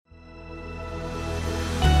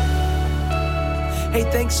Hey,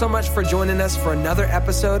 thanks so much for joining us for another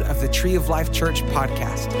episode of the Tree of Life Church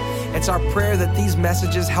podcast. It's our prayer that these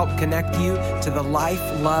messages help connect you to the life,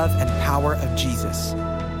 love, and power of Jesus.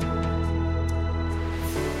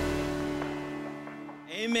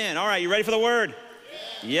 Amen. All right, you ready for the word?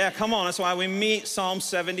 Yeah, come on. That's why we meet Psalm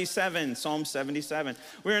 77. Psalm 77.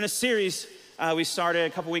 We're in a series we started a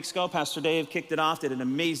couple weeks ago. Pastor Dave kicked it off, did an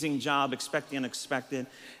amazing job, expect the unexpected.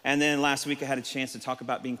 And then last week I had a chance to talk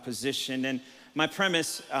about being positioned. And my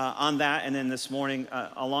premise on that, and then this morning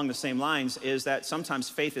along the same lines, is that sometimes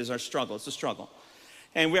faith is our struggle. It's a struggle.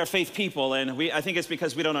 And we are faith people, and I think it's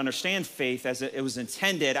because we don't understand faith as it was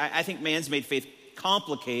intended. I think man's made faith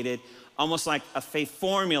complicated, almost like a faith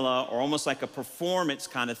formula or almost like a performance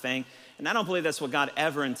kind of thing. And I don't believe that's what God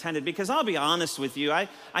ever intended, because I'll be honest with you, I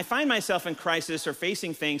find myself in crisis or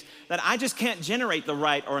facing things that I just can't generate the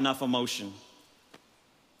right or enough emotion.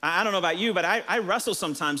 I don't know about you, but I wrestle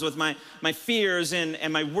sometimes with my fears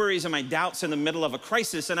and my worries and my doubts in the middle of a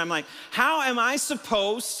crisis. And I'm like, how am I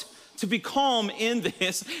supposed to be calm in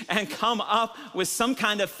this and come up with some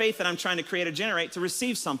kind of faith that I'm trying to create or generate to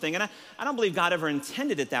receive something? And I don't believe God ever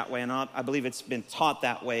intended it that way, and I believe it's been taught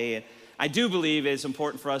that way. I do believe it's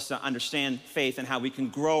important for us to understand faith and how we can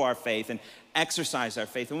grow our faith and exercise our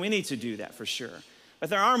faith, and we need to do that for sure. But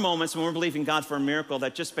there are moments when we're believing God for a miracle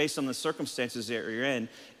that just based on the circumstances that you're in,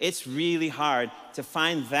 it's really hard to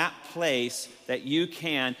find that place that you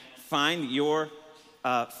can find your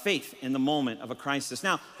faith in the moment of a crisis.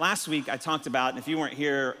 Now, last week I talked about, and if you weren't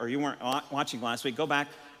here or you weren't watching last week, go back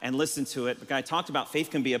and listen to it. The guy talked about faith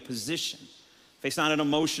can be a position. Faith's not an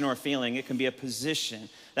emotion or a feeling. It can be a position.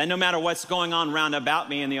 That no matter what's going on round about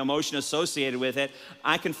me and the emotion associated with it,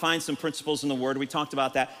 I can find some principles in the Word. We talked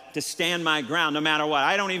about that, to stand my ground no matter what.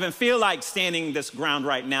 I don't even feel like standing this ground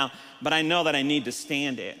right now, but I know that I need to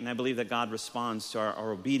stand it. And I believe that God responds to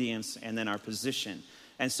our obedience and then our position.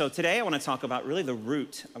 And so today I want to talk about really the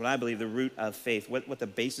root, what I believe the root of faith, what the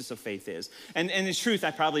basis of faith is. And in truth,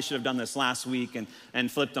 I probably should have done this last week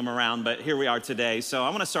and flipped them around, but here we are today. So I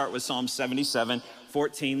want to start with Psalm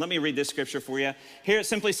 77:14. Let me read this scripture for you. Here it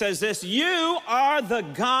simply says this: you are the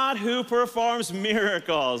God who performs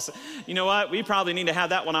miracles. You know what? We probably need to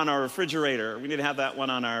have that one on our refrigerator. We need to have that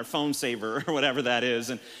one on our phone saver or whatever that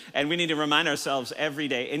is. And we need to remind ourselves every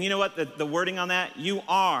day. And you know what? The wording on that, you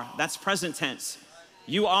are, that's present tense.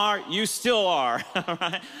 You are, you still are,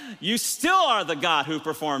 right? You still are the God who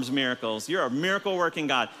performs miracles. You're a miracle-working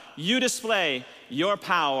God. You display your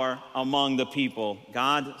power among the people.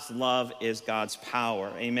 God's love is God's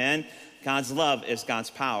power, amen? God's love is God's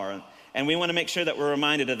power. And we want to make sure that we're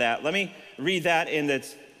reminded of that. Let me read that in the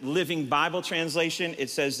Living Bible translation. It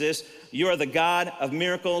says this: you are the God of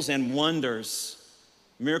miracles and wonders.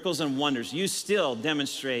 Miracles and wonders. You still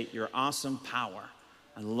demonstrate your awesome power.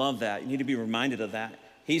 I love that. You need to be reminded of that.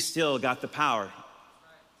 He's still got the power.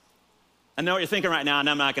 I know what you're thinking right now, and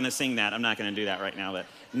I'm not going to sing that. I'm not going to do that right now, but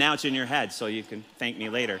now it's in your head, so you can thank me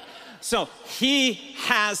later. So he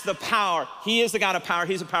has the power. He is the God of power.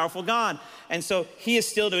 He's a powerful God. And so he is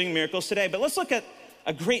still doing miracles today. But let's look at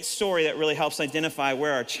a great story that really helps identify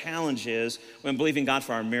where our challenge is when believing God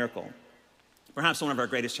for our miracle. Perhaps one of our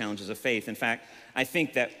greatest challenges of faith. In fact, I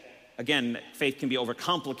think that again, faith can be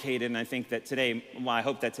overcomplicated, and I think that today, I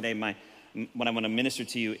hope that today what I want to minister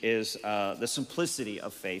to you is the simplicity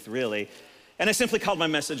of faith, really. And I simply called my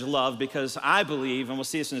message love, because I believe, and we'll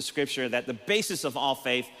see this in the scripture, that the basis of all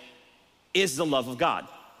faith is the love of God.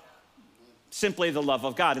 Simply the love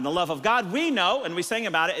of God. And the love of God, we know, and we sang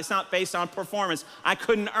about it, it's not based on performance. I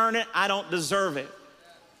couldn't earn it. I don't deserve it.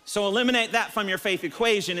 So eliminate that from your faith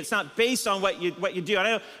equation. It's not based on what you do. I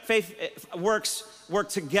know faith work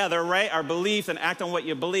together, right? Our belief and act on what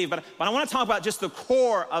you believe. But I want to talk about just the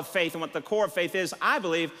core of faith, and what the core of faith is, I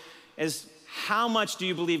believe, is how much do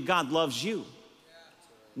you believe God loves you?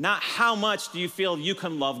 Not how much do you feel you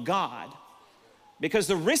can love God. Because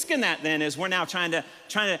the risk in that then is we're now trying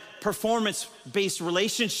to performance-based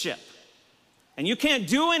relationship. And you can't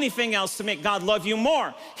do anything else to make God love you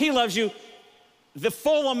more. He loves you the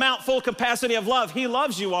full amount, full capacity of love. He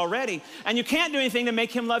loves you already. And you can't do anything to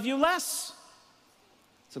make him love you less.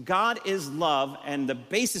 So God is love, and the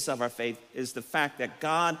basis of our faith is the fact that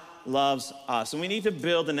God loves us. And we need to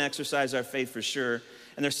build and exercise our faith for sure.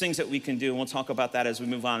 And there's things that we can do, and we'll talk about that as we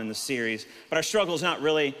move on in the series. But our struggle is not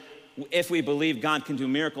really if we believe God can do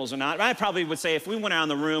miracles or not. I probably would say if we went around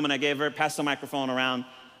the room and I passed the microphone around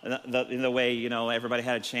the way, everybody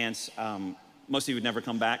had a chance, most of you would never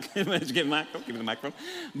come back. Give me the microphone.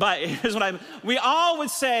 But here's what we all would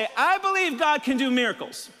say, I believe God can do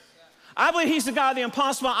miracles. I believe he's the God of the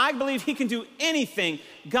impossible. I believe he can do anything.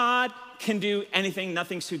 God can do anything.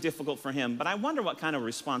 Nothing's too difficult for him. But I wonder what kind of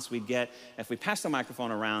response we'd get if we pass the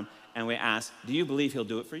microphone around and we ask, do you believe he'll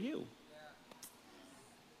do it for you?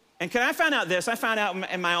 And I found out this. I found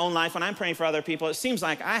out in my own life when I'm praying for other people, it seems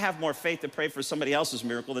like I have more faith to pray for somebody else's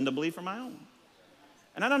miracle than to believe for my own.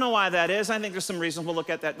 And I don't know why that is. I think there's some reasons. We'll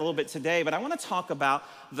look at that a little bit today. But I want to talk about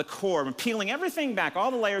the core, peeling everything back,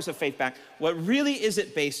 all the layers of faith back. What really is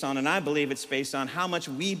it based on? And I believe it's based on how much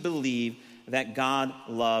we believe that God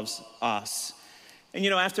loves us. And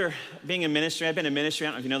after being in ministry, I've been in ministry, I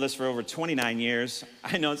don't know if you know this, for over 29 years.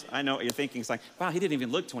 I know what you're thinking. It's like, wow, he didn't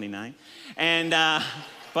even look 29.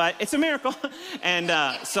 But it's a miracle. And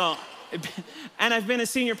I've been a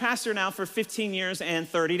senior pastor now for 15 years and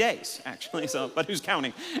 30 days, actually. But who's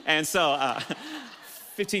counting? And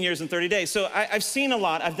 15 years and 30 days. So I've seen a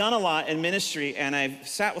lot. I've done a lot in ministry, and I've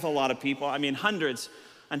sat with a lot of people. I mean, hundreds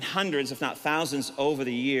and hundreds, if not thousands, over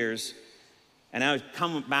the years. And I would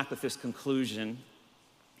come back with this conclusion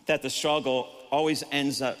that the struggle always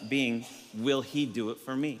ends up being, will he do it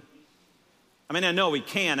for me? I mean, I know he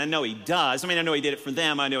can. I know he does. I mean, I know he did it for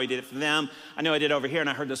them. I know he did it for them. I know I did over here, and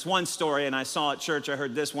I heard this one story, and I saw at church, I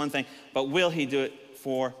heard this one thing. But will he do it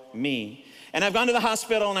for me? And I've gone to the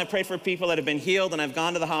hospital, and I prayed for people that have been healed, and I've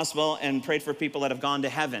gone to the hospital and prayed for people that have gone to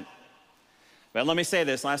heaven. But let me say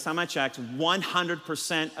this. Last time I checked,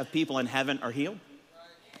 100% of people in heaven are healed.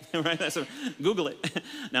 Right? So Google it.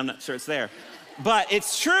 Now, I'm not sure it's there. But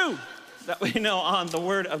it's true that we know on the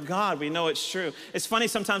word of God. We know it's true. It's funny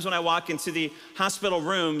sometimes when I walk into the hospital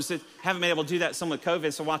rooms, that haven't been able to do that some with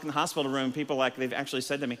COVID, so walk in the hospital room, people they've actually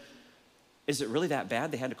said to me, is it really that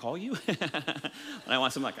bad they had to call you? And I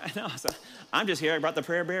want some I know. So I'm just here. I brought the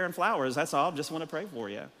prayer bear and flowers. That's all. Just want to pray for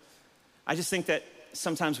you. I just think that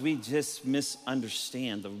sometimes we just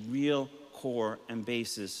misunderstand the real core and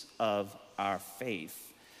basis of our faith.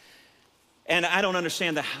 And I don't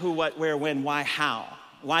understand the who, what, where, when, why, how.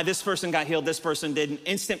 Why this person got healed, this person didn't.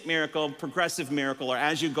 Instant miracle, progressive miracle, or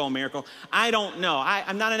as you go miracle. I don't know.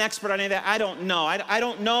 I'm not an expert on any of that. I don't know. I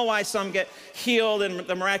don't know why some get healed and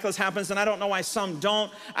the miraculous happens, and I don't know why some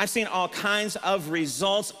don't. I've seen all kinds of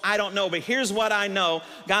results. I don't know, but here's what I know.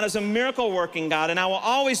 God is a miracle working God, and I will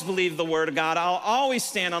always believe the word of God. I'll always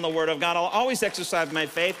stand on the word of God. I'll always exercise my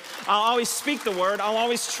faith. I'll always speak the word. I'll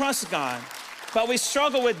always trust God. But we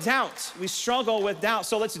struggle with doubt. We struggle with doubt.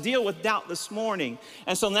 So let's deal with doubt this morning.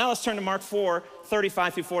 And so now let's turn to Mark 4,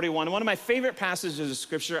 35 through 41. One of my favorite passages of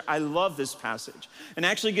scripture. I love this passage. And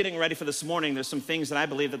actually getting ready for this morning, there's some things that I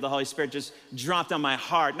believe that the Holy Spirit just dropped on my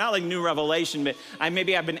heart. Not like new revelation, but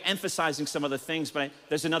maybe I've been emphasizing some of the things, but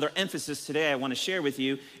there's another emphasis today I want to share with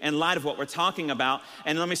you in light of what we're talking about.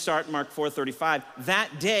 And let me start Mark 4, 35.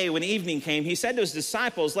 That day when evening came, he said to his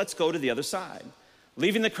disciples, let's go to the other side.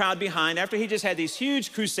 Leaving the crowd behind after he just had these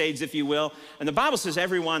huge crusades, if you will. And the Bible says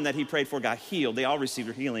everyone that he prayed for got healed. They all received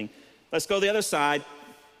their healing. Let's go to the other side.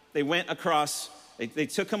 They went across. They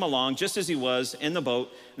took him along just as he was in the boat.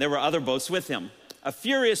 There were other boats with him. A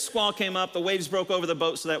furious squall came up. The waves broke over the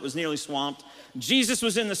boat so that it was nearly swamped. Jesus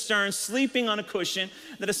was in the stern, sleeping on a cushion.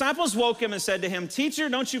 The disciples woke him and said to him, "Teacher,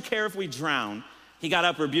 don't you care if we drown?" He got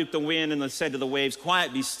up, rebuked the wind, and said to the waves,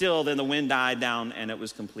 "Quiet, be still." Then the wind died down, and it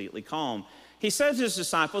was completely calm. He said to his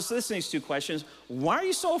disciples, listen to these two questions. Why are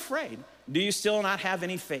you so afraid? Do you still not have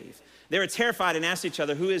any faith? They were terrified and asked each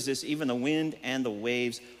other, who is this? Even the wind and the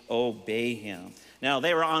waves obey him. Now,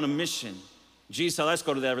 they were on a mission. Jesus said, let's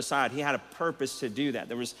go to the other side. He had a purpose to do that.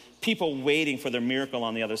 There was people waiting for their miracle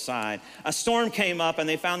on the other side. A storm came up, and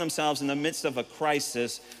they found themselves in the midst of a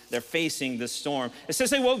crisis. They're facing the storm. It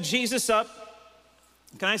says they woke Jesus up.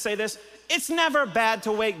 Can I say this? It's never bad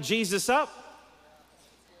to wake Jesus up.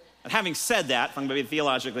 And having said that, if I'm going to be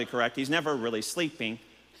theologically correct, he's never really sleeping.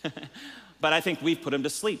 But I think we've put him to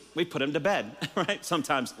sleep. We've put him to bed, right?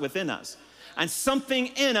 Sometimes within us. And something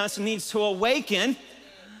in us needs to awaken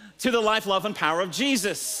to the life, love, and power of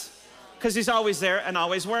Jesus. Because he's always there and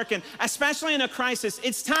always working. Especially in a crisis,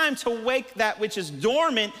 it's time to wake that which is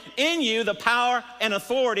dormant in you, the power and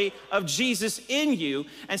authority of Jesus in you.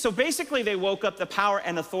 And so basically they woke up the power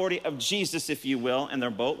and authority of Jesus, if you will, in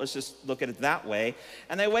their boat. Let's just look at it that way.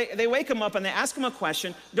 And they wake him up and they ask him a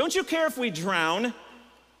question. Don't you care if we drown?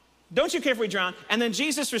 Don't you care if we drown? And then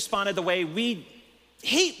Jesus responded the way we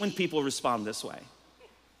hate when people respond this way.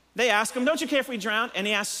 They ask him, don't you care if we drown? And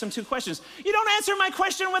he asks them two questions. You don't answer my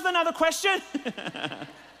question with another question.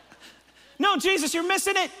 No, Jesus, you're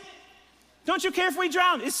missing it. Don't you care if we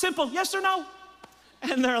drown? It's simple, yes or no?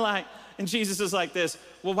 And they're like, and Jesus is like this,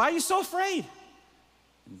 well, why are you so afraid?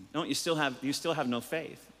 You still have no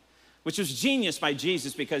faith. Which was genius by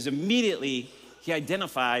Jesus because immediately he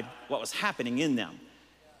identified what was happening in them.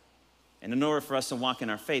 And in order for us to walk in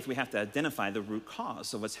our faith, we have to identify the root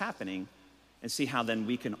cause of what's happening and see how then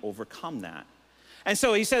we can overcome that. And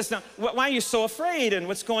so he says, now, why are you so afraid and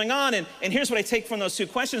what's going on? And here's what I take from those two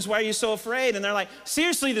questions. Why are you so afraid? And they're like,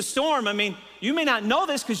 seriously, the storm. I mean, you may not know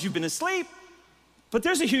this because you've been asleep, but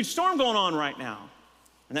there's a huge storm going on right now.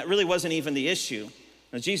 And that really wasn't even the issue.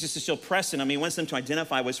 Now, Jesus is still pressing them. He wants them to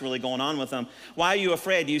identify what's really going on with them. Why are you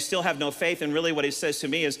afraid? Do you still have no faith? And really what he says to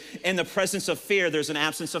me is, in the presence of fear, there's an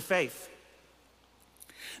absence of faith.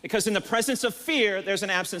 Because in the presence of fear, there's an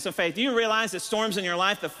absence of faith. Do you realize that storms in your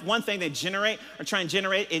life, the one thing they generate or try and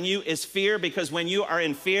generate in you is fear? Because when you are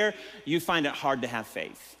in fear, you find it hard to have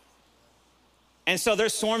faith. And so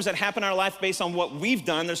there's storms that happen in our life based on what we've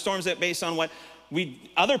done. There's storms that based on what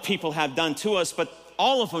other people have done to us, but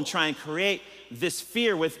all of them try and create this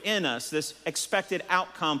fear within us, this expected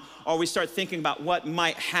outcome, or we start thinking about what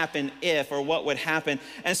might happen if, or what would happen.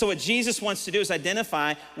 And so what Jesus wants to do is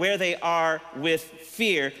identify where they are with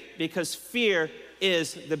fear, because fear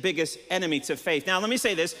is the biggest enemy to faith. Now, let me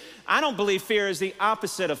say this. I don't believe fear is the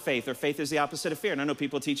opposite of faith, or faith is the opposite of fear. And I know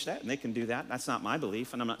people teach that, and they can do that. That's not my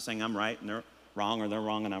belief, and I'm not saying I'm right and they're wrong, or they're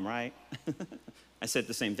wrong and I'm right. I said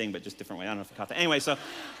the same thing, but just different way. I don't know if you caught that. Anyway, so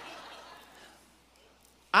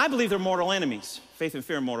I believe they're mortal enemies. Faith and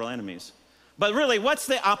fear are mortal enemies. But really, what's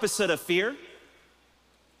the opposite of fear?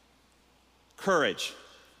 Courage.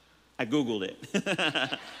 I Googled it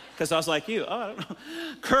because I was like you. Oh, I don't know.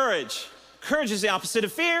 Courage. Courage is the opposite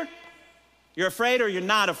of fear. You're afraid or you're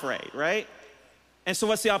not afraid, right? And so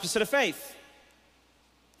what's the opposite of faith?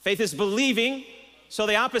 Faith is believing, so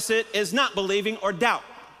the opposite is not believing or doubt.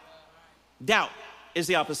 Doubt is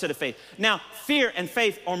the opposite of faith. Now, fear and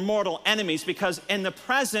faith are mortal enemies because in the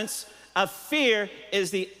presence of fear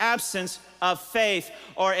is the absence of faith,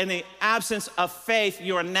 or in the absence of faith,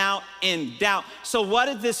 you are now in doubt. So what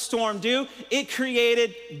did this storm do? It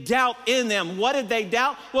created doubt in them. What did they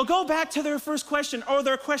doubt? Well, go back to their first question, or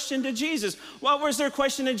their question to Jesus. What was their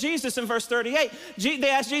question to Jesus in verse 38? They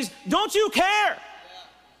asked Jesus, don't you care?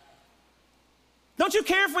 Don't you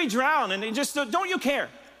care if we drown? And he just, don't you care?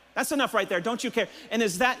 That's enough right there. Don't you care? And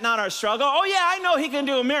is that not our struggle? Oh, yeah, I know he can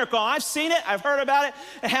do a miracle. I've seen it. I've heard about it.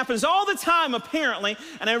 It happens all the time, apparently.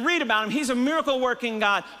 And I read about him. He's a miracle-working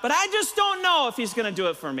God. But I just don't know if he's going to do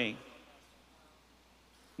it for me.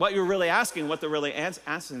 What you're really asking, what they're really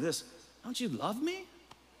asking is this: don't you love me?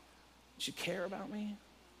 Don't you care about me?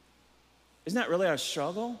 Isn't that really our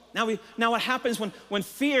struggle? Now what happens when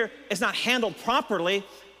fear is not handled properly,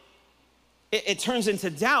 it turns into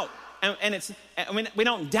doubt. We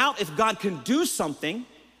don't doubt if God can do something.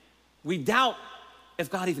 We doubt if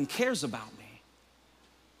God even cares about me.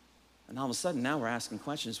 And all of a sudden, now we're asking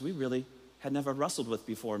questions we really had never wrestled with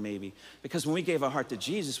before, maybe. Because when we gave our heart to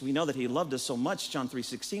Jesus, we know that he loved us so much. John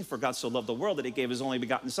 3:16, for God so loved the world that he gave his only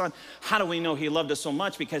begotten son. How do we know he loved us so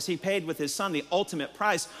much? Because he paid with his son the ultimate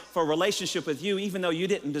price for a relationship with you, even though you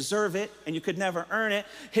didn't deserve it and you could never earn it.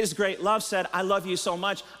 His great love said, I love you so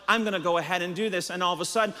much, I'm gonna go ahead and do this. And all of a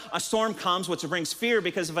sudden, a storm comes, which brings fear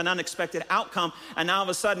because of an unexpected outcome. And now all of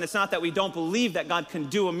a sudden, it's not that we don't believe that God can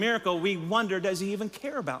do a miracle. We wonder, does he even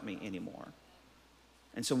care about me anymore?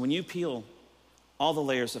 And so when you peel all the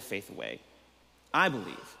layers of faith away, I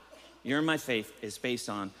believe your and my faith is based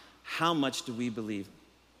on how much do we believe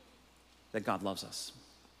that God loves us.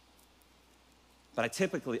 But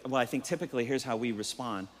I think typically here's how we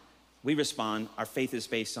respond. Our faith is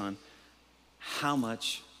based on how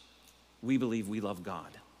much we believe we love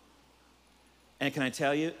God. And can I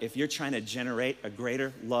tell you, if you're trying to generate a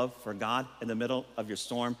greater love for God in the middle of your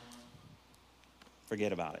storm,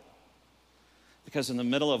 forget about it. Because in the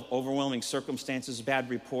middle of overwhelming circumstances, bad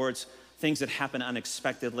reports, things that happen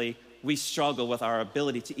unexpectedly, we struggle with our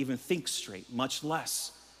ability to even think straight, much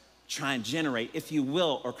less try and generate, if you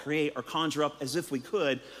will, or create or conjure up as if we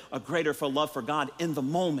could, a greater love for God in the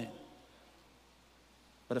moment.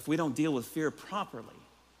 But if we don't deal with fear properly,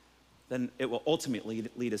 then it will ultimately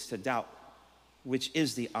lead us to doubt, which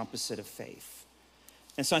is the opposite of faith.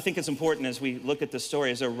 And so I think it's important as we look at the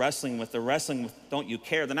story, as they're wrestling with don't you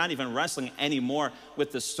care? They're not even wrestling anymore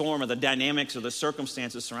with the storm or the dynamics or the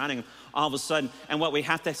circumstances surrounding them all of a sudden. And what we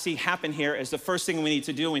have to see happen here is the first thing we need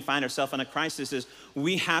to do when we find ourselves in a crisis is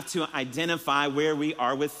we have to identify where we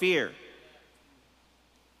are with fear.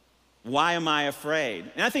 Why am I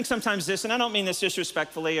afraid? And I think sometimes this, and I don't mean this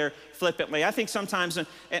disrespectfully or flippantly, I think sometimes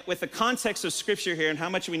with the context of Scripture here and how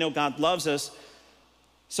much we know God loves us,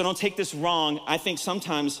 so don't take this wrong. I think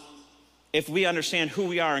sometimes if we understand who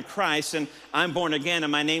we are in Christ and I'm born again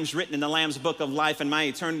and my name's written in the Lamb's book of life and my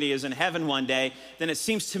eternity is in heaven one day, then it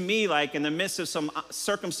seems to me like in the midst of some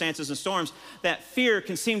circumstances and storms that fear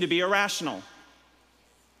can seem to be irrational.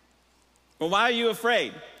 Well, why are you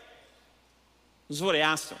afraid? This is what he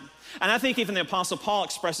asked him. And I think even the Apostle Paul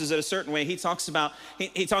expresses it a certain way. He talks about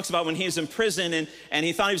when he was in prison and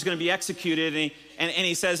he thought he was going to be executed, and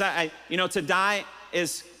he says, to die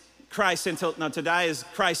is Christ, and to die is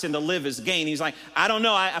Christ, and to live is gain. He's like, I don't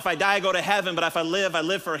know, if I die, I go to heaven, but if I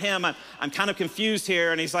live for him. I'm kind of confused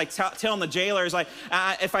here. And he's like telling the jailer, he's like,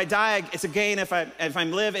 if I die, it's a gain. If I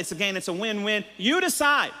live, it's a gain. It's a win-win. You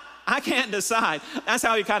decide. I can't decide. That's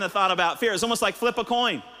how he kind of thought about fear. It's almost like flip a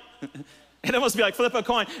coin. It'd almost be like flip a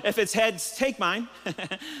coin. If it's heads, take mine.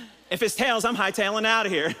 If it's tails, I'm hightailing out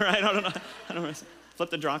of here, right? I don't know. Flip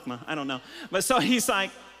the drachma. I don't know. But so he's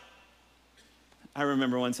like, I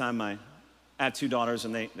remember one time I have 2 daughters,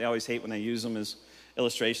 and they always hate when they use them as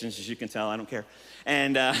illustrations, as you can tell. I don't care.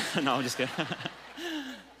 And no, I'm just kidding.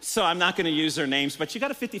 So I'm not going to use their names, but you got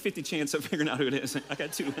a 50-50 chance of figuring out who it is. I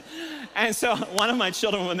got 2. And so one of my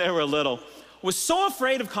children, when they were little, was so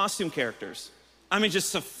afraid of costume characters. I mean,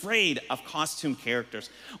 just afraid of costume characters,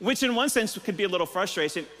 which in one sense could be a little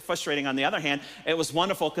frustrating. On the other hand, it was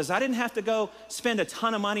wonderful because I didn't have to go spend a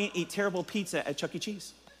ton of money and eat terrible pizza at Chuck E.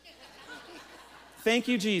 Cheese. Thank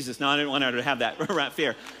you, Jesus. No, I didn't want her to have that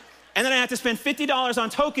fear. And then I had to spend $50 on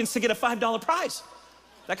tokens to get a $5 prize.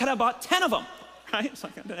 That could have bought 10 of them, right? It's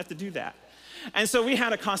like I didn't have to do that. And so we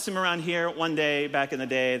had a costume around here one day back in the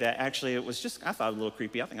day that actually it was just, I thought it was a little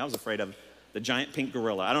creepy. I think I was afraid of the giant pink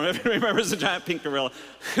gorilla. I don't know if you remember the giant pink gorilla.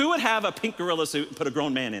 Who would have a pink gorilla suit and put a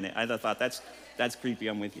grown man in it? I thought, that's creepy,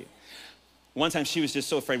 I'm with you. One time she was just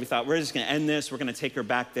so afraid, we thought, we're just gonna end this, we're gonna take her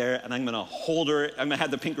back there, and I'm gonna hold her, I'm gonna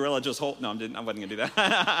have the pink gorilla just hold, no, I wasn't gonna do that.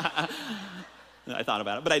 I thought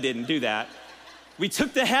about it, but I didn't do that. We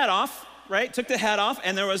took the head off, right? Took the head off,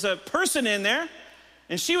 and there was a person in there,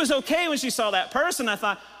 and she was okay when she saw that person. I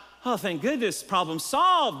thought, oh, thank goodness, problem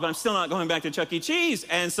solved, but I'm still not going back to Chuck E. Cheese.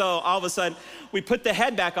 And so all of a sudden, we put the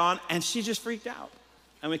head back on, and she just freaked out,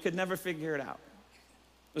 and we could never figure it out.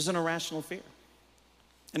 It was an irrational fear.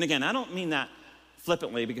 And again, I don't mean that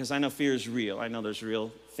flippantly because I know fear is real. I know there's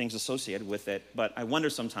real things associated with it, but I wonder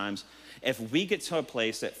sometimes if we get to a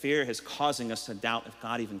place that fear is causing us to doubt if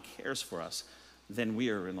God even cares for us, then we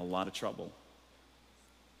are in a lot of trouble.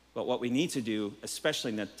 But what we need to do,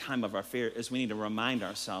 especially in the time of our fear, is we need to remind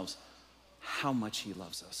ourselves how much he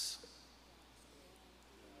loves us.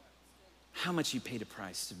 How much he paid a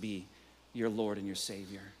price to be your Lord and your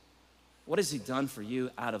Savior. What has he done for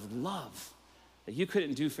you out of love that you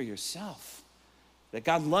couldn't do for yourself? That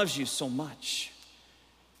God loves you so much.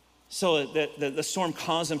 So the storm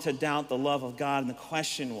caused him to doubt the love of God, and the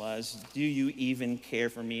question was, do you even care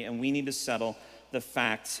for me? And we need to settle the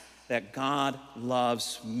fact that God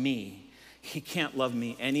loves me. He can't love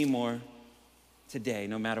me anymore today,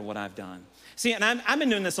 no matter what I've done. See, and I've been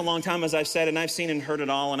doing this a long time, as I've said, and I've seen and heard it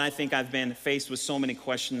all, and I think I've been faced with so many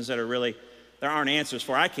questions that there aren't answers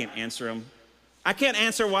for. I can't answer them. I can't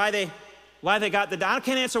answer why they got I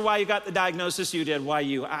can't answer why you got the diagnosis you did, why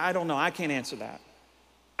you. I don't know, I can't answer that.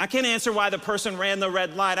 I can't answer why the person ran the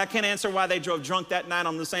red light. I can't answer why they drove drunk that night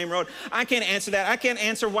on the same road. I can't answer that. I can't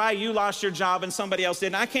answer why you lost your job and somebody else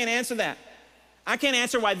didn't. I can't answer that. I can't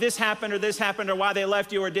answer why this happened or why they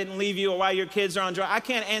left you or didn't leave you or why your kids are on drugs. I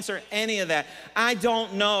can't answer any of that. I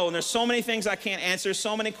don't know. And there's so many things I can't answer,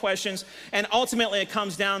 so many questions. And ultimately it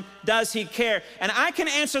comes down, does he care? And I can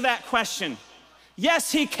answer that question.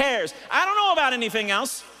 Yes, he cares. I don't know about anything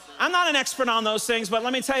else. I'm not an expert on those things, but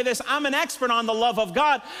let me tell you this, I'm an expert on the love of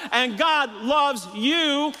God, and God loves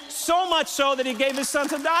you so much so that he gave his son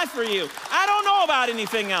to die for you. I don't know about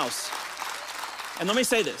anything else. And let me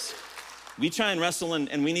say this, we try and wrestle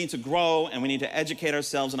and we need to grow and we need to educate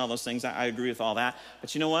ourselves and all those things. I agree with all that,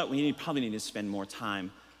 but you know what? We probably need to spend more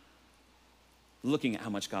time looking at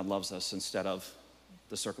how much God loves us instead of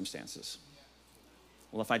the circumstances.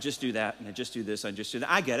 Well, if I just do that, and I just do this, I just do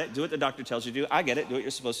that. I get it. Do what the doctor tells you to do. I get it. Do what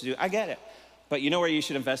you're supposed to do. I get it. But you know where you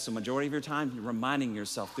should invest the majority of your time? You're reminding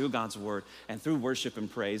yourself through God's word and through worship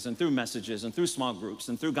and praise and through messages and through small groups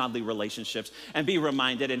and through godly relationships, and be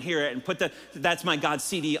reminded and hear it and put the That's My God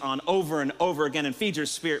CD on over and over again and feed your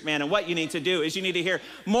spirit, man. And what you need to do is you need to hear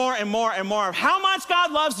more and more and more of how much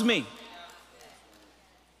God loves me.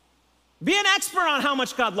 Be an expert on how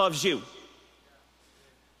much God loves you.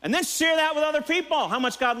 And then share that with other people, how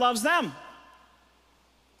much God loves them.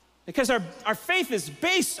 Because our faith is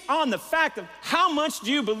based on the fact of how much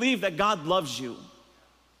do you believe that God loves you?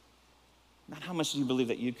 Not how much do you believe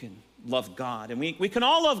that you can love God. And we can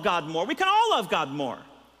all love God more. We can all love God more.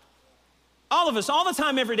 All of us, all the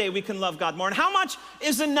time, every day, we can love God more. And how much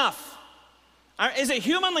is enough? Is it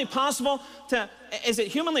humanly possible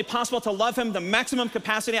to love him the maximum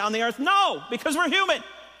capacity on the earth? No, because we're human.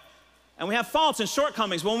 and we have faults and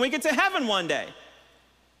shortcomings when we get to heaven one day.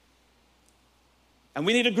 And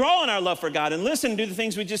we need to grow in our love for God and listen and do the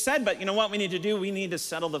things we just said. But you know what we need to do? We need to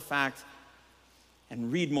settle the fact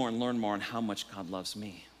and read more and learn more on how much God loves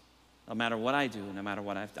me, no matter what I do, no matter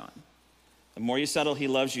what I've done. The more you settle he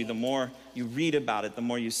loves you, the more you read about it, the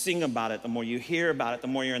more you sing about it, the more you hear about it, the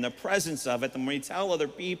more you're in the presence of it, the more you tell other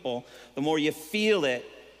people, the more you feel it,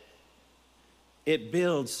 it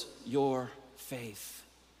builds your faith.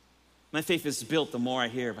 My faith is built the more I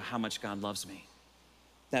hear about how much God loves me.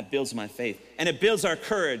 That builds my faith. And it builds our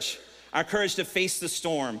courage to face the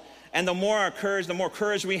storm. And the more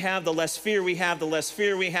courage we have, the less fear we have, the less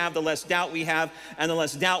fear we have, the less doubt we have, and the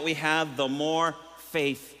less doubt we have, the more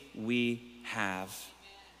faith we have.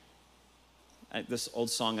 This old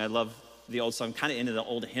song, I love the old song, kind of into the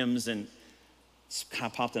old hymns, and it's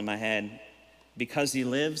kind of popped in my head. Because he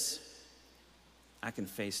lives, I can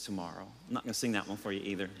face tomorrow. I'm not gonna sing that one for you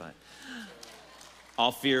either, but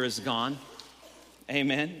all fear is gone.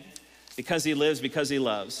 Amen. Because he lives, because he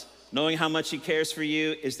loves. Knowing how much he cares for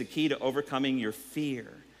you is the key to overcoming your fear.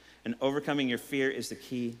 And overcoming your fear is the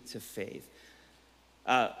key to faith.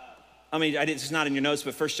 It's not in your notes,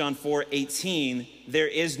 but 1 John 4:18, there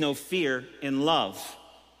is no fear in love.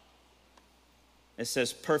 It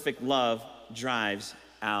says perfect love drives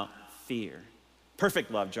out fear.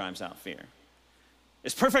 Perfect love drives out fear.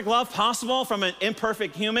 Is perfect love possible from an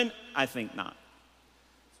imperfect human? I think not.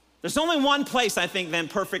 There's only one place I think then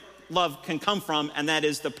perfect love can come from, and that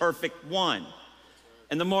is the perfect one.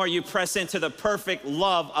 And the more you press into the perfect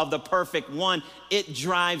love of the perfect one, it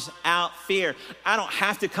drives out fear. I don't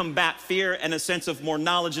have to combat fear in a sense of more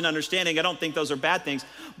knowledge and understanding. I don't think those are bad things.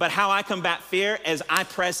 But how I combat fear is I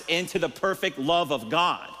press into the perfect love of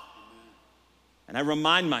God. And I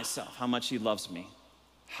remind myself how much he loves me,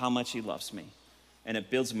 how much he loves me. And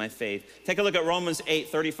it builds my faith. Take a look at Romans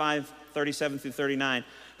 8:35, 37 through 39.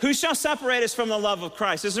 Who shall separate us from the love of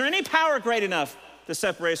Christ? Is there any power great enough to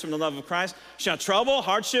separate us from the love of Christ? Shall trouble,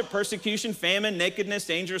 hardship, persecution, famine, nakedness,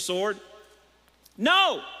 danger, sword?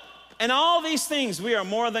 No. In all these things we are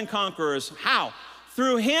more than conquerors. How?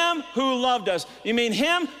 Through him who loved us. You mean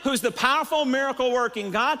him who's the powerful miracle working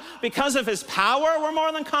God? Because of his power we're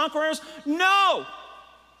more than conquerors? No.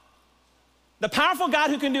 The powerful God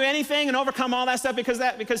who can do anything and overcome all that stuff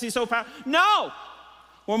because he's so powerful? No.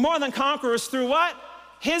 We're more than conquerors through what?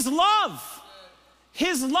 His love.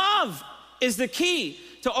 His love is the key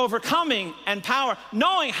to overcoming and power,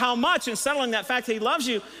 knowing how much and settling that fact that he loves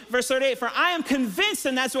you. Verse 38, for I am convinced,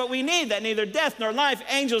 and that's what we need, that neither death nor life,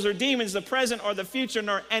 angels or demons, the present or the future,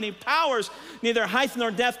 nor any powers, neither height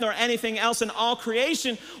nor depth nor anything else in all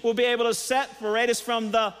creation will be able to separate us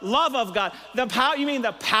from the love of God. The power, you mean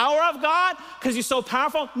the power of God? Because he's so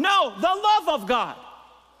powerful? No, the love of God.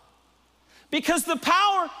 Because the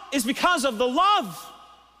power is because of the love.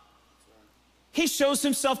 He shows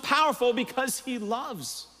himself powerful because he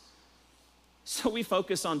loves. So we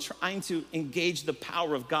focus on trying to engage the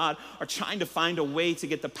power of God or trying to find a way to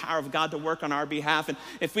get the power of God to work on our behalf. And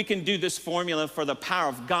if we can do this formula for the power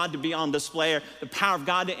of God to be on display or the power of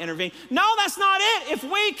God to intervene, no, that's not it. If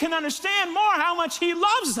we can understand more how much he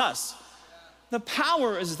loves us, the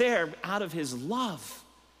power is there out of his love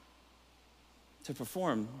to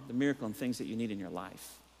perform the miracle and things that you need in your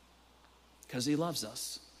life. Because he loves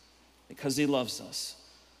us. Because he loves us.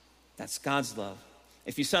 That's God's love.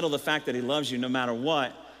 If you settle the fact that he loves you no matter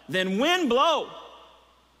what, then wind blow,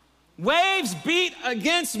 waves beat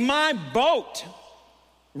against my boat,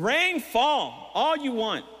 rain fall, all you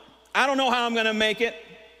want. I don't know how I'm gonna make it,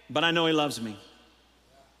 but I know he loves me.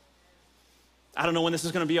 I don't know when this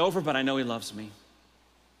is gonna be over, but I know he loves me.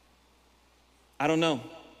 I don't know,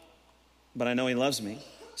 but I know he loves me.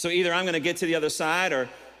 So either I'm gonna get to the other side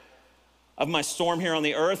of my storm here on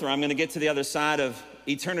the earth, or I'm gonna get to the other side of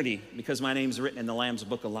eternity because my name's written in the Lamb's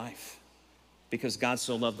book of life. Because God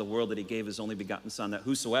so loved the world that he gave his only begotten son, that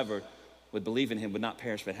whosoever would believe in him would not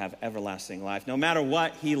perish but have everlasting life. No matter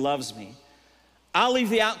what, he loves me. I'll leave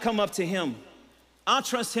the outcome up to him. I'll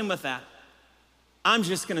trust him with that. I'm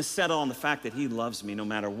just gonna settle on the fact that he loves me no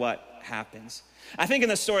matter what happens. I think in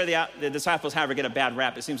the story, the disciples, however, get a bad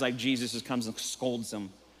rap. It seems like Jesus just comes and scolds them,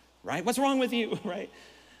 right? What's wrong with you, right?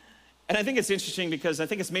 And I think it's interesting because I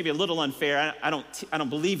think it's maybe a little unfair. I don't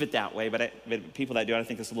believe it that way, but people that do, I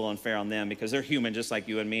think it's a little unfair on them because they're human just like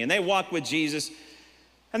you and me. And they walked with Jesus,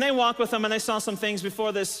 and they walked with him, and they saw some things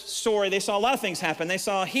before this story. They saw a lot of things happen. They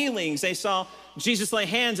saw healings. They saw Jesus lay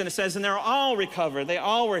hands, and it says, and they were all recovered. They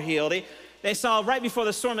all were healed. They saw right before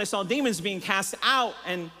the storm, they saw demons being cast out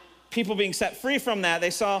and people being set free from that. They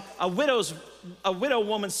saw a widow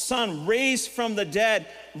woman's son raised from the dead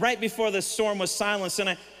right before the storm was silenced.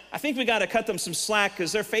 And I think we got to cut them some slack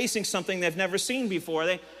because they're facing something they've never seen before.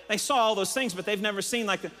 They saw all those things, but they've never seen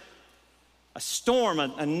like a storm,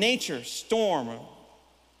 a nature storm.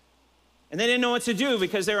 And they didn't know what to do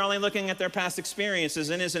because they were only looking at their past experiences.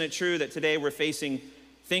 And isn't it true that today we're facing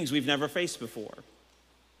things we've never faced before?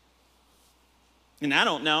 And I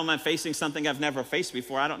don't know, am I facing something I've never faced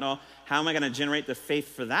before? I don't know, how am I going to generate the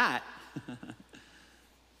faith for that?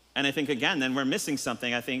 And I think, again, then we're missing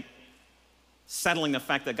something. I think settling the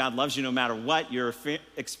fact that God loves you no matter what you're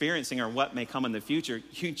experiencing or what may come in the future,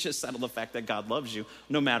 you just settle the fact that God loves you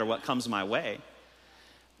no matter what comes my way.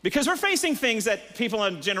 Because we're facing things that people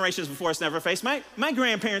in generations before us never faced. My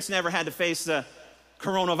grandparents never had to face the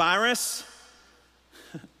coronavirus.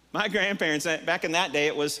 My grandparents, back in that day,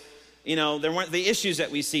 it was, there weren't the issues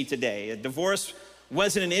that we see today. A divorce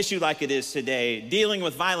wasn't an issue like it is today. Dealing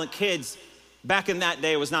with violent kids back in that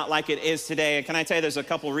day was not like it is today. And can I tell you, there's a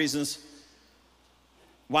couple reasons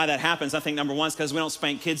why that happens. I think number one is because we don't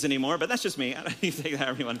spank kids anymore, but that's just me. You take that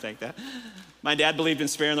however you want to take that. My dad believed in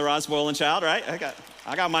sparing the rod, spoiling child, right?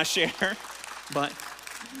 I got my share,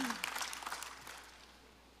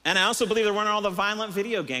 and I also believe there weren't all the violent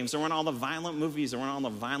video games, there weren't all the violent movies, there weren't all the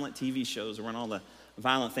violent TV shows, there weren't all the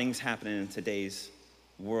violent things happening in today's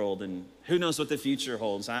world. And who knows what the future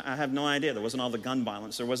holds? I have no idea. There wasn't all the gun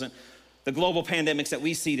violence. There wasn't the global pandemics that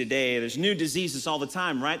we see today. There's new diseases all the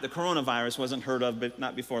time, right? The coronavirus wasn't heard of, but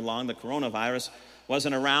not before long. The coronavirus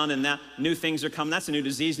wasn't around, and now new things are coming. That's a new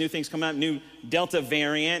disease, new things coming out, new Delta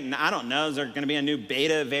variant, and I don't know, is there going to be a new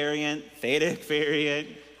Beta variant, Theta variant,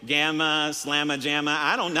 Gamma, Slamma, Jamma?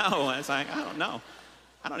 I don't know. It's like, I don't know.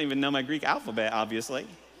 I don't even know my Greek alphabet, obviously.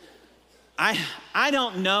 I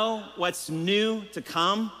don't know what's new to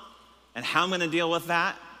come and how I'm going to deal with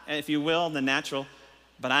that, if you will, the natural.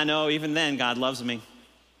 But I know even then, God loves me.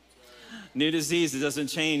 New disease, it doesn't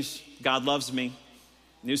change. God loves me.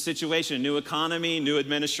 New situation, new economy, new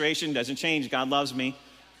administration, doesn't change. God loves me.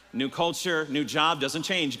 New culture, new job, doesn't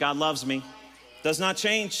change. God loves me. Does not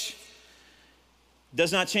change.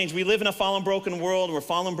 Does not change. We live in a fallen, broken world. We're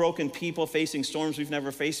fallen, broken people facing storms we've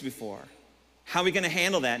never faced before. How are we going to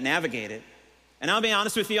handle that, navigate it? And I'll be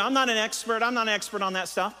honest with you, I'm not an expert. I'm not an expert on that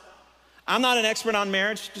stuff. I'm not an expert on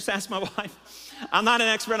marriage. Just ask my wife. I'm not an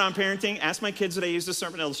expert on parenting. Ask my kids that I use the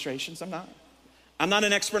sermon illustrations. I'm not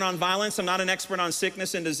an expert on violence. I'm not an expert on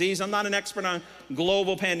sickness and disease. I'm not an expert on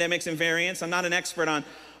global pandemics and variants. I'm not an expert on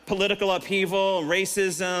political upheaval,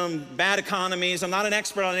 racism, bad economies. I'm not an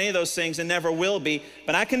expert on any of those things and never will be.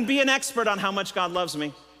 But I can be an expert on how much God loves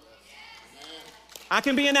me. I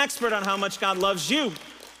can be an expert on how much God loves you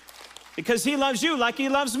because he loves you like he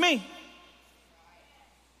loves me.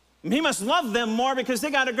 He must love them more because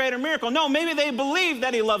they got a greater miracle. No, maybe they believe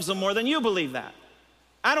that he loves them more than you believe that.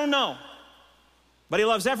 I don't know. But he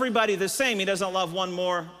loves everybody the same. He doesn't love one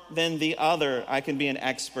more than the other. I can be an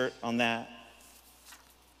expert on that.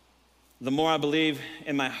 The more I believe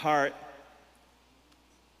in my heart,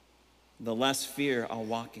 the less fear I'll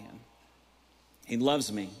walk in. He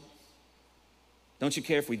loves me. Don't you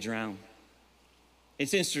care if we drown?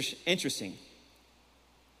 It's interesting.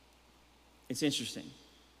 It's interesting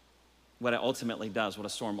what it ultimately does, what a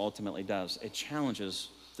storm ultimately does. It challenges,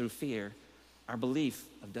 through fear, our belief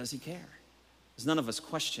of does he care? Because none of us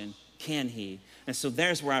question, can he? And so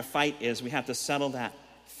there's where our fight is. We have to settle that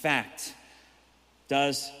fact.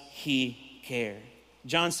 Does he care?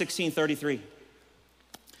 John 16:33.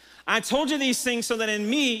 I told you these things so that in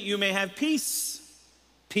me you may have peace.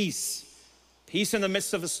 Peace. Peace in the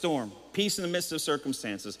midst of a storm. Peace in the midst of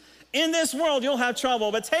circumstances. In this world you'll have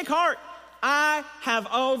trouble, but take heart. I have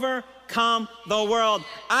overcome the world.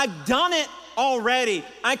 I've done it already.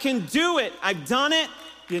 I can do it. I've done it.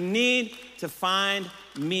 You need to find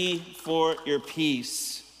me for your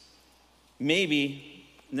peace. Maybe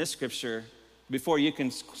in this scripture, before you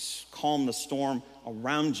can calm the storm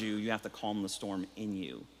around you, you have to calm the storm in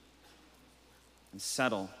you and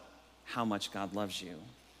settle how much God loves you.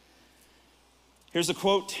 Here's a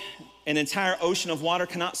quote: an entire ocean of water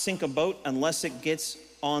cannot sink a boat unless it gets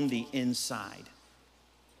on the inside.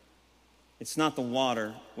 It's not the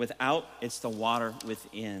water without, it's the water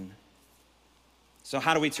within. So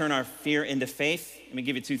how do we turn our fear into faith? Let me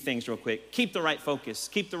give you two things real quick. Keep the right focus.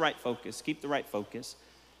 Keep the right focus. Keep the right focus.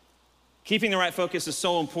 Keeping the right focus is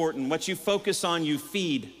so important. What you focus on, you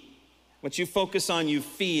feed. What you focus on, you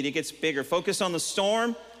feed. It gets bigger. Focus on the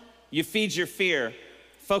storm, you feed your fear.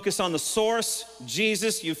 Focus on the source,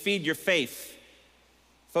 Jesus, you feed your faith.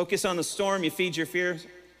 Focus on the storm, you feed your fear.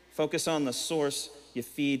 Focus on the source, you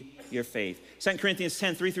feed your faith. 2 Corinthians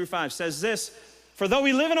 10:3-5 says this: For though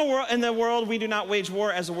we live in the world, we do not wage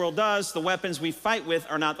war as the world does. The weapons we fight with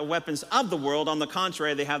are not the weapons of the world. On the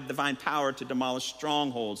contrary, they have divine power to demolish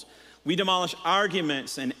strongholds. We demolish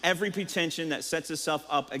arguments and every pretension that sets itself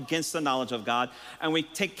up against the knowledge of God, and we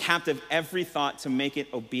take captive every thought to make it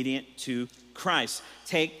obedient to Christ.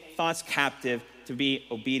 Take thoughts captive to be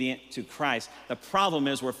obedient to Christ. The problem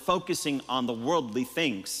is we're focusing on the worldly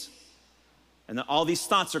things. And all these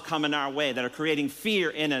thoughts are coming our way that are creating fear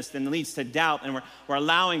in us and leads to doubt, and we're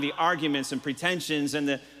allowing the arguments and pretensions and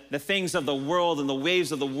the things of the world and the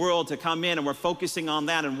ways of the world to come in, and we're focusing on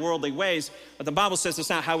that in worldly ways. But the Bible says it's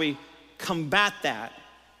not how we combat that.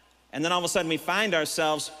 And then all of a sudden we find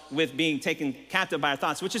ourselves with being taken captive by our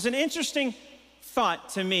thoughts, which is an interesting thought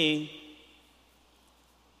to me,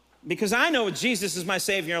 because I know Jesus is my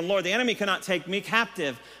Savior and Lord. The enemy cannot take me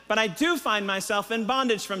captive, but I do find myself in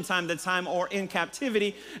bondage from time to time or in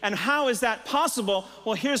captivity. And how is that possible?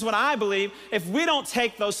 Well, here's what I believe. If we don't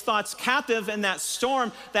take those thoughts captive in that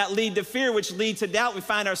storm that lead to fear, which lead to doubt, we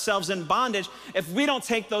find ourselves in bondage. If we don't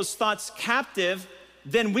take those thoughts captive,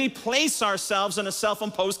 then we place ourselves in a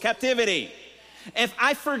self-imposed captivity. If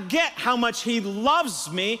I forget how much he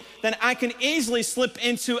loves me, then I can easily slip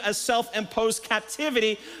into a self-imposed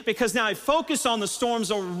captivity, because now I focus on the storms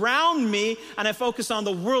around me and I focus on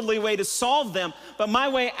the worldly way to solve them. But my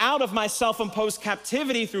way out of my self-imposed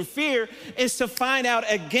captivity through fear is to find out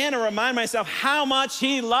again or remind myself how much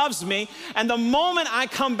he loves me. And the moment I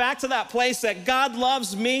come back to that place that God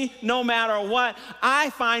loves me no matter what, I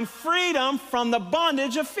find freedom from the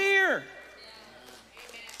bondage of fear.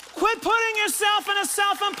 Quit putting yourself in a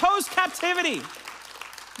self-imposed captivity.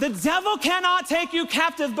 The devil cannot take you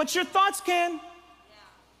captive, but your thoughts can.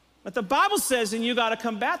 But the Bible says, and you got to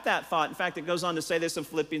combat that thought. In fact, it goes on to say this in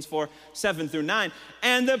Philippians 4:7-9.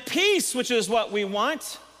 And the peace, which is what we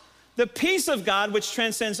want, the peace of God, which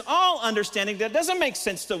transcends all understanding, that doesn't make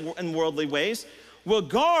sense in worldly ways, will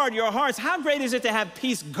guard your hearts. How great is it to have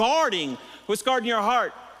peace guarding? What's guarding your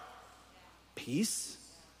heart? Peace.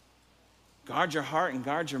 Guard your heart and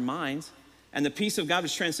guard your mind. And the peace of God,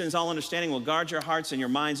 which transcends all understanding, will guard your hearts and your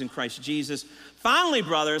minds in Christ Jesus. Finally,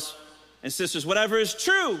 brothers and sisters, whatever is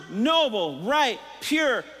true, noble, right,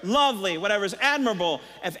 pure, lovely, whatever is admirable,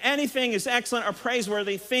 if anything is excellent or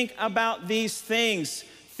praiseworthy, think about these things.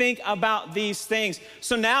 Think about these things.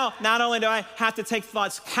 So now, not only do I have to take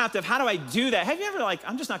thoughts captive, how do I do that? Have you ever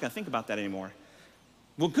I'm just not going to think about that anymore?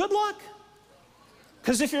 Well, good luck.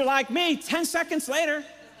 Because if you're like me, 10 seconds later,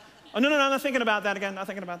 oh, no, I'm not thinking about that again. Not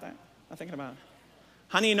thinking about that. Not thinking about it.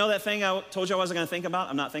 Honey, you know that thing I told you I wasn't going to think about?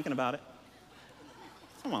 I'm not thinking about it.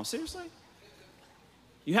 Come on, seriously?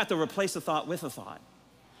 You have to replace a thought with a thought.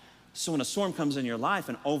 So when a storm comes in your life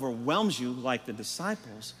and overwhelms you like the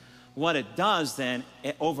disciples, what it does then,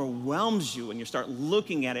 it overwhelms you and you start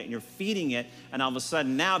looking at it and you're feeding it, and all of a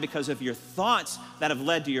sudden now, because of your thoughts that have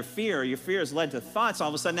led to your fear has led to thoughts, all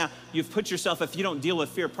of a sudden now you've put yourself, if you don't deal with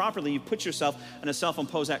fear properly, you put yourself in a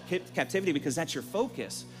self-imposed captivity because that's your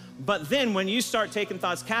focus. But then when you start taking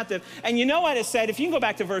thoughts captive, and you know what it said, if you can go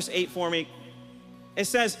back to verse 8 for me, it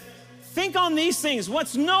says, think on these things,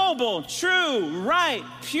 what's noble, true, right,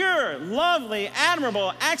 pure, lovely,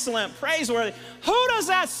 admirable, excellent, praiseworthy. Who does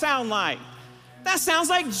that sound like? That sounds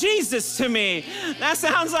like Jesus to me. That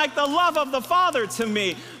sounds like the love of the Father to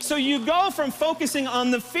me. So you go from focusing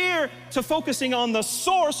on the fear to focusing on the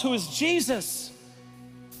source, who is Jesus.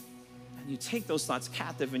 You take those thoughts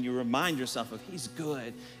captive and you remind yourself of he's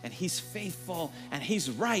good and he's faithful and he's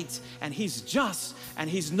right and he's just and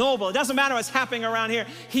he's noble. It doesn't matter what's happening around here.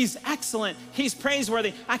 He's excellent. He's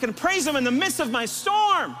praiseworthy. I can praise him in the midst of my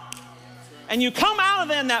storm. And you come out of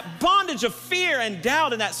then that bondage of fear and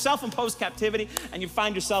doubt and that self-imposed captivity, and you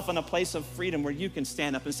find yourself in a place of freedom where you can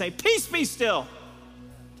stand up and say, peace be still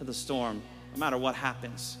to the storm. No matter what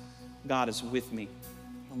happens, God is with me.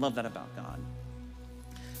 I love that about God.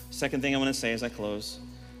 Second thing I want to say as I close,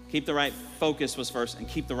 keep the right focus was first, and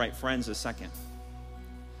keep the right friends is second.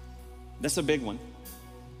 That's a big one.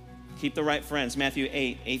 Keep the right friends. Matthew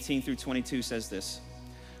 8:18-22 says this.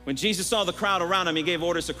 When Jesus saw the crowd around him, he gave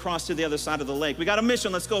orders to cross to the other side of the lake. We got a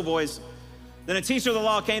mission, let's go, boys. Then a teacher of the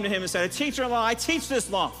law came to him and said, a teacher of the law, I teach this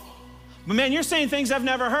law. But man, you're saying things I've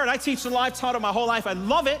never heard. I teach the law, I've taught it my whole life, I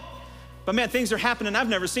love it. But man, things are happening I've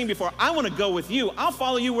never seen before. I want to go with you. I'll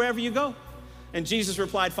follow you wherever you go. And Jesus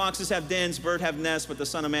replied, foxes have dens, birds have nests, but the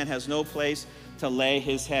Son of Man has no place to lay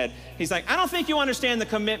his head. He's like, I don't think you understand the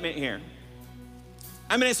commitment here.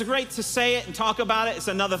 I mean, it's great to say it and talk about it. It's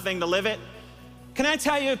another thing to live it. Can I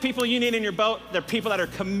tell you, people you need in your boat, they're people that are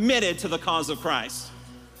committed to the cause of Christ.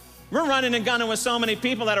 We're running and gunning with so many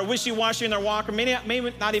people that are wishy-washy in their walk, or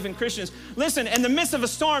maybe not even Christians. Listen, in the midst of a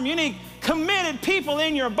storm, you need committed people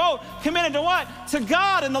in your boat. Committed to what? To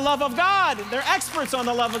God and the love of God. They're experts on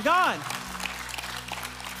the love of God.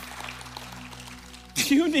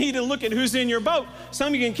 You need to look at who's in your boat.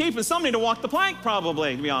 Some you can keep, and some need to walk the plank,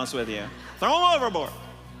 probably, to be honest with you. Throw them overboard.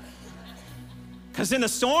 Because in a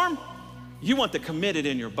storm, you want the committed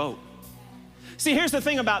in your boat. See, here's the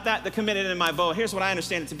thing about that, the committed in my boat. Here's what I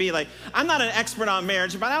understand it to be like. I'm not an expert on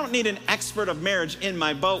marriage, but I don't need an expert of marriage in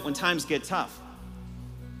my boat when times get tough.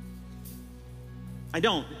 I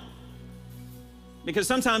don't. Because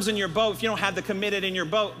sometimes in your boat, if you don't have the committed in your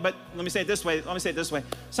boat, but let me say it this way.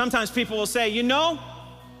 Sometimes people will say, you know,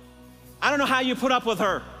 I don't know how you put up with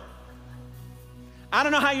her. I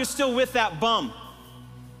don't know how you're still with that bum.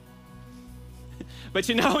 But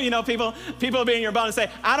you know, people will be in your boat and say,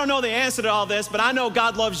 I don't know the answer to all this, but I know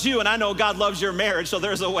God loves you and I know God loves your marriage, so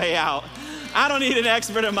there's a way out. I don't need an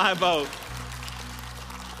expert in my boat.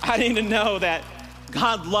 I need to know that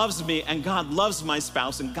God loves me and God loves my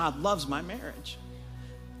spouse and God loves my marriage.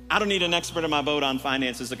 I don't need an expert in my boat on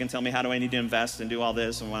finances that can tell me how do I need to invest and do all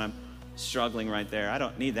this and when I'm struggling right there. I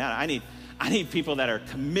don't need that. I need people that are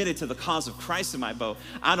committed to the cause of Christ in my boat.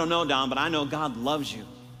 I don't know, Don, but I know God loves you.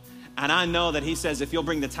 And I know that he says, if you'll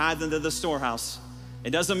bring the tithe into the storehouse,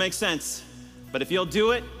 it doesn't make sense, but if you'll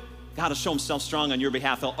do it, God will show himself strong on your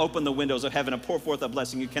behalf. He'll open the windows of heaven and pour forth a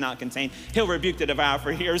blessing you cannot contain. He'll rebuke the devourer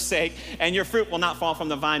for your sake, and your fruit will not fall from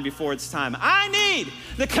the vine before its time. I need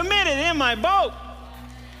the committed in my boat.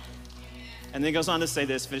 And then he goes on to say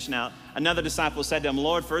this, finishing out. Another disciple said to him,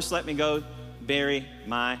 Lord, first let me go bury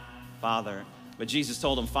my father. But Jesus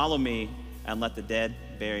told him, follow me and let the dead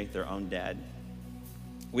bury their own dead.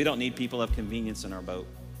 We don't need people of convenience in our boat.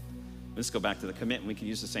 Let's go back to the commitment. We can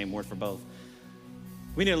use the same word for both.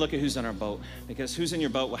 We need to look at who's in our boat, because who's in your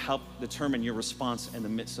boat will help determine your response in the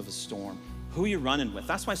midst of a storm. Who you're running with.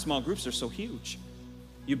 That's why small groups are so huge.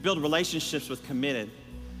 You build relationships with committed.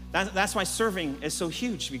 That's why serving is so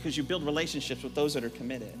huge, because you build relationships with those that are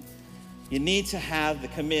committed. You need to have the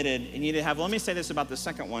committed, and you need to have, let me say this about the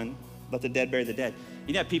second one, let the dead bury the dead. You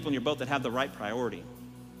need to have people in your boat that have the right priority.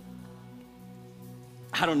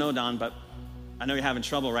 I don't know, Don, but I know you're having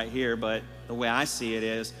trouble right here, but the way I see it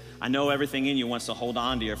is, I know everything in you wants to hold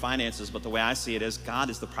on to your finances, but the way I see it is, God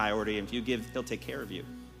is the priority, and if you give, he'll take care of you.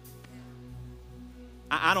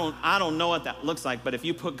 I don't know what that looks like, but if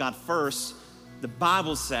you put God first, the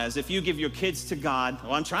Bible says, if you give your kids to God,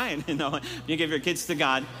 well, I'm trying, if you give your kids to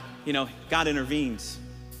God, God intervenes.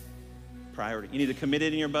 Priority. You need to commit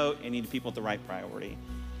it in your boat, and you need people with the right priority.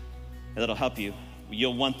 And that'll help you.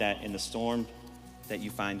 You'll want that in the storm that you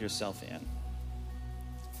find yourself in.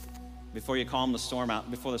 Before you calm the storm out,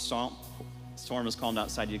 before the storm is calmed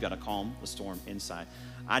outside, you got to calm the storm inside.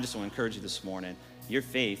 I just want to encourage you this morning. Your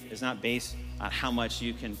faith is not based on how much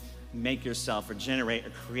you can make yourself or generate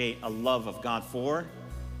or create a love of God for.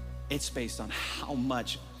 It's based on how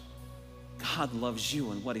much God loves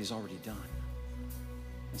you and what he's already done.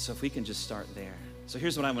 And so if we can just start there. So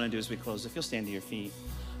here's what I want to do as we close. If you'll stand to your feet.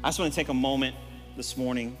 I just want to take a moment this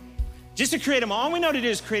morning just to create them. All we know to do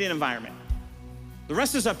is create an environment. The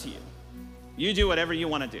rest is up to you. You do whatever you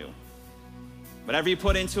want to do. Whatever you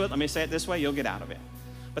put into it, let me say it this way, you'll get out of it.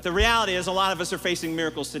 But the reality is a lot of us are facing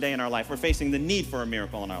miracles today in our life. We're facing the need for a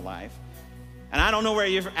miracle in our life. And I don't know where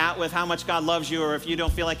you're at with how much God loves you, or if you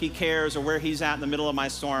don't feel like he cares, or where he's at in the middle of my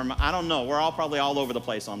storm. I don't know. We're all probably all over the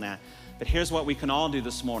place on that. But here's what we can all do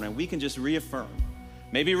this morning. We can just reaffirm,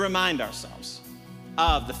 maybe remind ourselves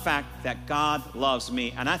of the fact that God loves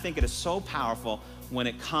me. And I think it is so powerful when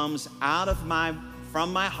it comes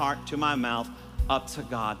from my heart to my mouth up to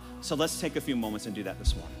God. So let's take a few moments and do that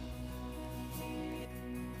this morning.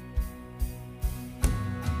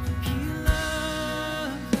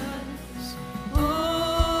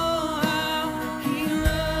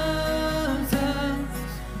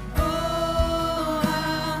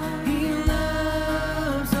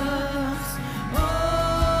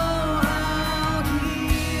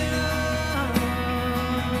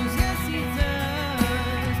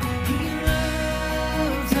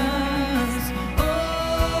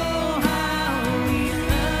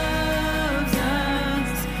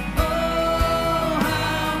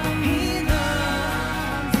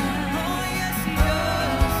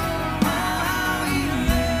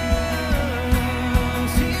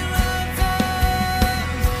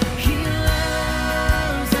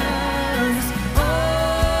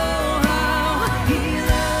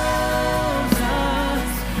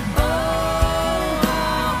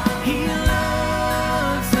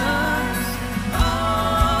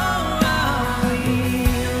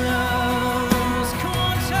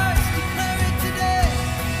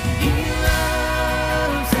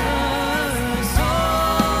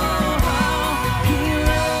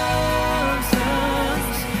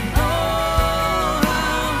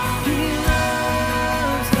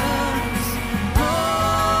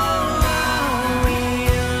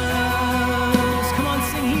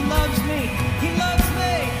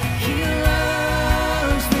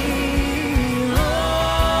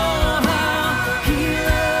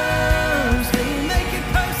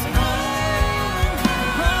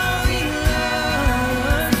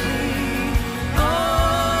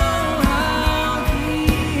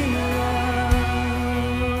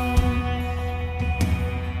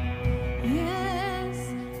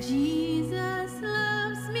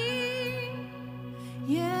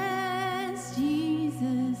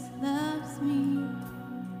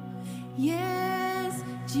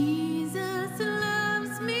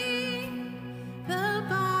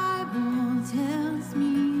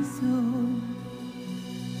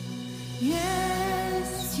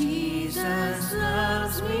 Jesus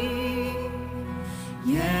loves me.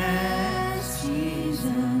 Yes,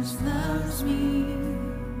 Jesus loves me.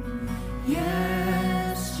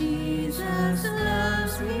 Yes, Jesus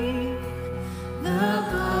loves me. The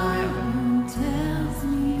Bible tells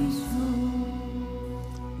me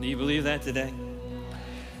so. Do you believe that today?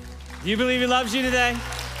 Do you believe he loves you today?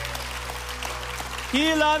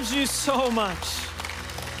 He loves you so much.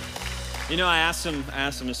 You know, I asked him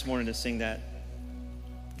this morning to sing that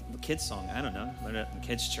kids song. I don't know, learned it in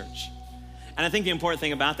kids' church. And I think the important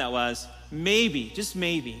thing about that was maybe, just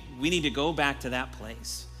maybe, we need to go back to that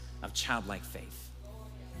place of childlike faith.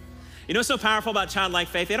 You know what's so powerful about childlike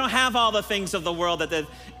faith? They don't have all the things of the world that have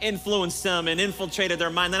influenced them and infiltrated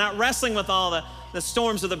their mind. They're not wrestling with all the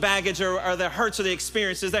storms or the baggage or the hurts or the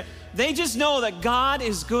experiences. They just know that God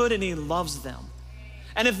is good and he loves them.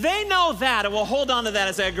 And if they know that and will hold on to that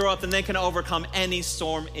as they grow up, then they can overcome any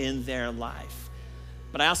storm in their life.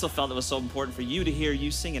 But I also felt it was so important for you to hear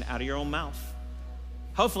you sing it out of your own mouth.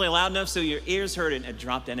 Hopefully loud enough so your ears heard it and it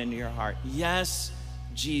dropped down into your heart. Yes,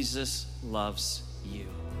 Jesus loves you.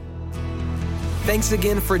 Thanks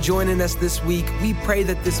again for joining us this week. We pray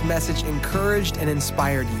that this message encouraged and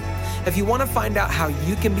inspired you. If you want to find out how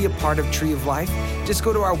you can be a part of Tree of Life, just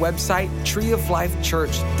go to our website,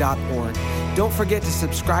 treeoflifechurch.org. Don't forget to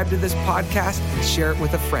subscribe to this podcast and share it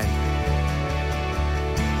with a friend.